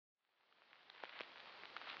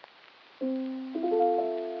Hey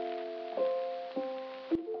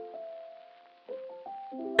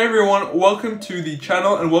everyone, welcome to the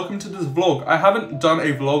channel and welcome to this vlog. I haven't done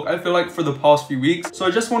a vlog, I feel like, for the past few weeks, so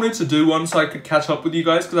I just wanted to do one so I could catch up with you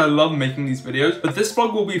guys because I love making these videos. But this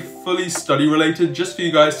vlog will be fully study related, just for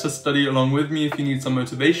you guys to study along with me if you need some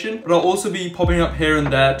motivation. But I'll also be popping up here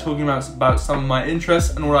and there talking about some of my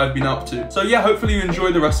interests and what I've been up to. So yeah, hopefully you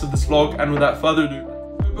enjoy the rest of this vlog, and without further ado,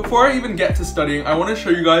 before I even get to studying, I want to show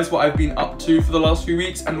you guys what I've been up to for the last few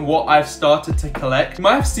weeks and what I've started to collect. You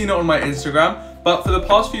might have seen it on my Instagram, but for the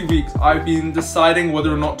past few weeks, I've been deciding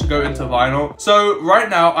whether or not to go into vinyl. So right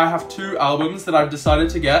now, I have two albums that I've decided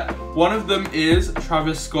to get. One of them is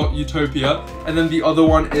Travis Scott Utopia, and then the other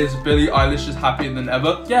one is Billie Eilish's Happier Than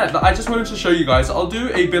Ever. Yeah, I just wanted to show you guys. I'll do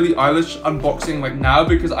a Billie Eilish unboxing like now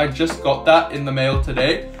because I just got that in the mail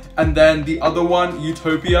today. And then the other one,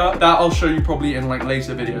 Utopia, that I'll show you probably in like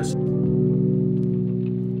later videos.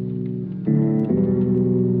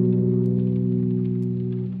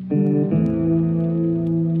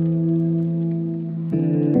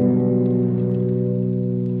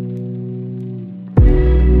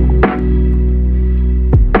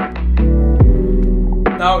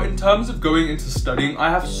 Now, in terms of going into studying, I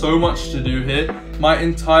have so much to do here. My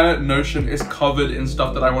entire Notion is covered in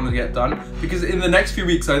stuff that I want to get done because in the next few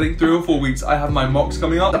weeks, I think 3 or 4 weeks, I have my mocks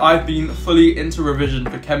coming up. I've been fully into revision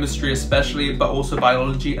for chemistry especially, but also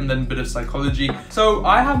biology and then a bit of psychology. So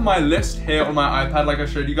I have my list here on my iPad like I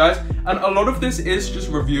showed you guys, and a lot of this is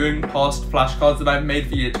just reviewing past flashcards that I've made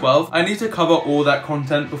for year 12. I need to cover all that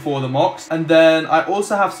content before the mocks, and then I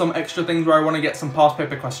also have some extra things where I want to get some past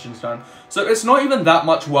paper questions done. So it's not even that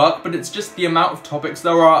much work, but it's just the amount of topics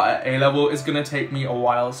there are at A-level is going to take me a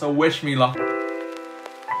while, so wish me luck.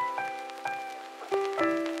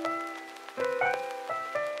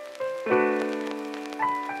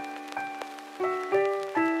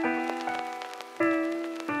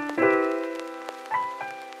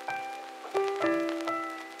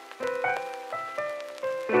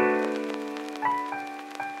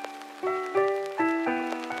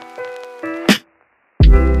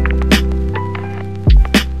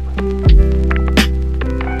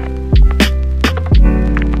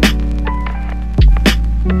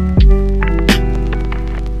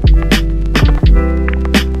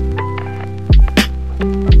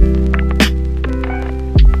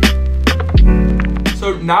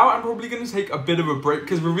 Now I'm probably going to take a bit of a break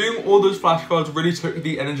because reviewing all those flashcards really took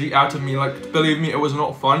the energy out of me. Like, believe me, it was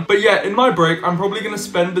not fun. But yeah, in my break, I'm probably going to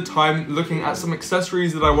spend the time looking at some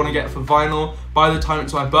accessories that I want to get for vinyl by the time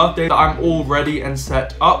it's my birthday, that I'm all ready and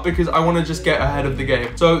set up because I want to just get ahead of the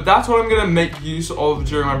game. So that's what I'm going to make use of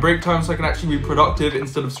during my break time so I can actually be productive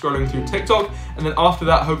instead of scrolling through TikTok. And then after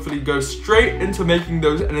that, hopefully go straight into making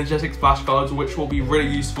those energetic flashcards, which will be really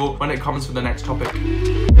useful when it comes to the next topic.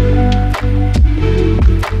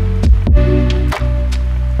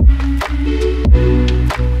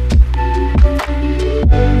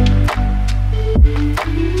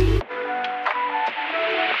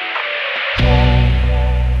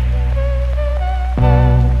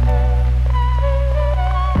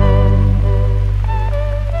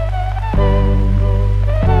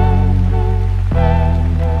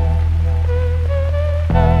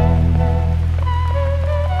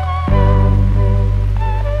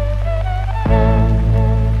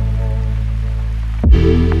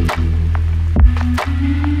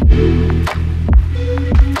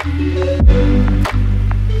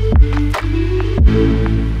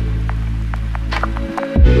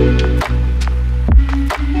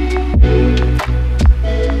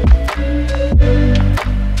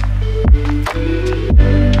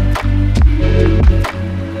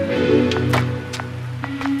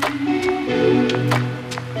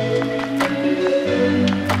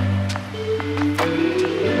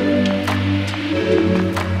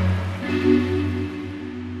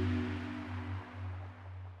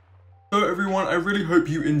 So everyone, I really hope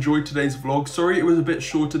you enjoyed today's vlog. Sorry it was a bit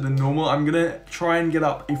shorter than normal. I'm gonna try and get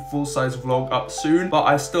up a full-size vlog up soon, but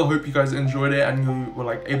I still hope you guys enjoyed it and you were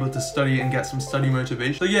like able to study and get some study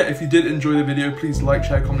motivation. So yeah, if you did enjoy the video, please like,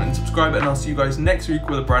 share, comment and subscribe, and I'll see you guys next week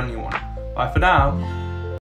with a brand new one. Bye for now.